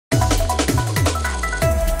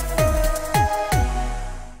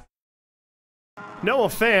Noah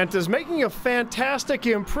Fant is making a fantastic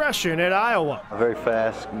impression at Iowa. Very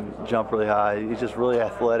fast, can jump really high. He's just really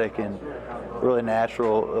athletic and really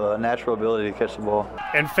natural ability to catch the ball.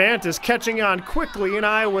 And Fant is catching on quickly in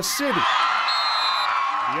Iowa City.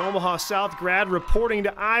 The Omaha South grad reporting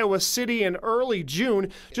to Iowa City in early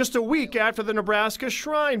June, just a week after the Nebraska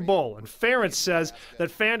Shrine Bowl. And Ferentz says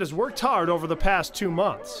that Fant has worked hard over the past 2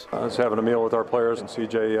 months. I was having a meal with our players, and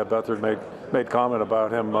C.J. Beathard made comment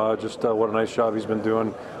about him, just what a nice job he's been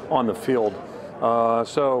doing on the field.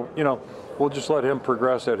 So, you know, we'll just let him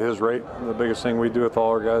progress at his rate. The biggest thing we do with all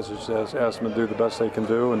our guys is just ask them to do the best they can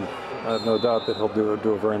do, and I have no doubt that he'll do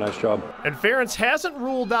a very nice job. And Ferentz hasn't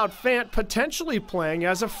ruled out Fant potentially playing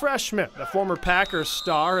as a freshman. The former Packers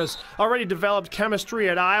star has already developed chemistry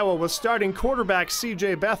at Iowa with starting quarterback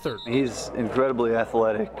C.J. Beathard. He's incredibly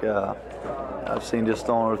athletic. I've seen just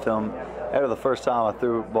throwing with him. After the first time I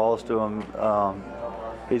threw balls to him,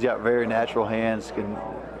 he's got very natural hands, can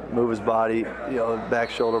move his body, you know, back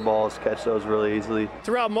shoulder balls, catch those really easily.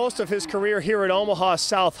 Throughout most of his career here at Omaha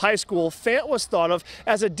South High School, Fant was thought of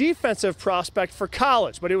as a defensive prospect for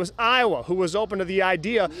college, but it was Iowa who was open to the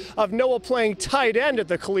idea of Noah playing tight end at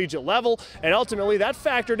the collegiate level, and ultimately that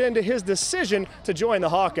factored into his decision to join the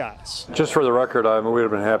Hawkeyes. Just for the record, we'd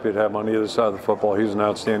have been happy to have him on either side of the football. He's an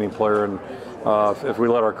outstanding player, and if we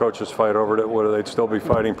let our coaches fight over it, they'd still be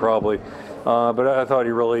fighting probably. But I thought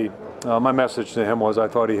he really, my message to him was I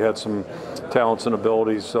thought he had some talents and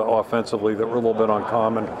abilities offensively that were a little bit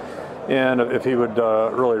uncommon. And if he would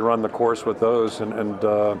really run the course with those and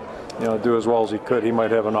you know, do as well as he could, he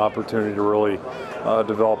might have an opportunity to really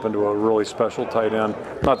develop into a really special tight end.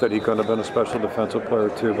 Not that he couldn't have been a special defensive player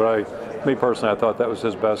too, but me personally, I thought that was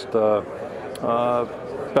his best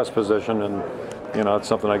position, and you know, it's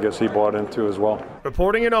something I guess he bought into as well.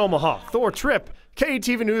 Reporting in Omaha, Thor Tripp,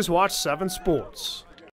 KETV News Watch 7 Sports.